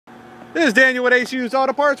This is Daniel with Ace Used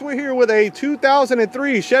Auto Parts. We're here with a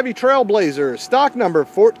 2003 Chevy Trailblazer, stock number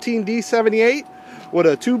 14D78 with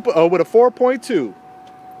a 4.2.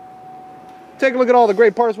 Take a look at all the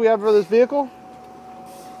great parts we have for this vehicle.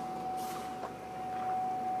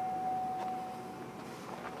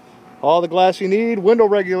 All the glass you need: window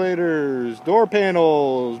regulators, door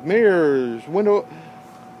panels, mirrors,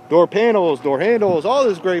 door panels, door handles, all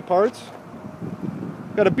these great parts.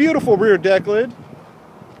 Got a beautiful rear deck lid.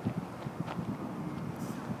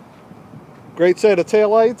 Great set of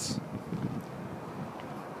taillights.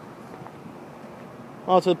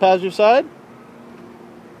 Onto the passenger side.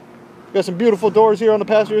 Got some beautiful doors here on the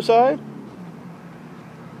passenger side.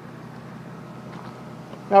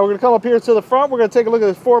 Now we're going to come up here to the front. We're going to take a look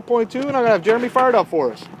at this 4.2, and I'm going to have Jeremy fire it up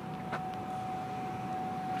for us.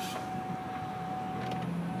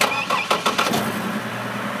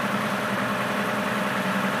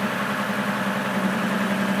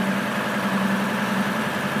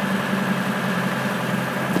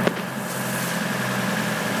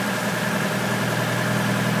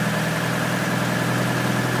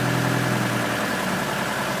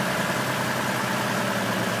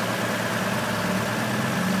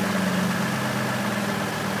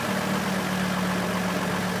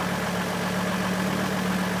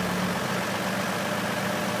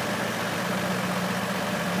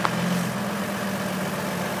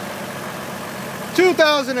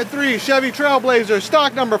 '2003 Chevy Trailblazer,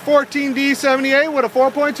 stock number 14D78 with a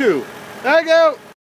 4.2. There you go.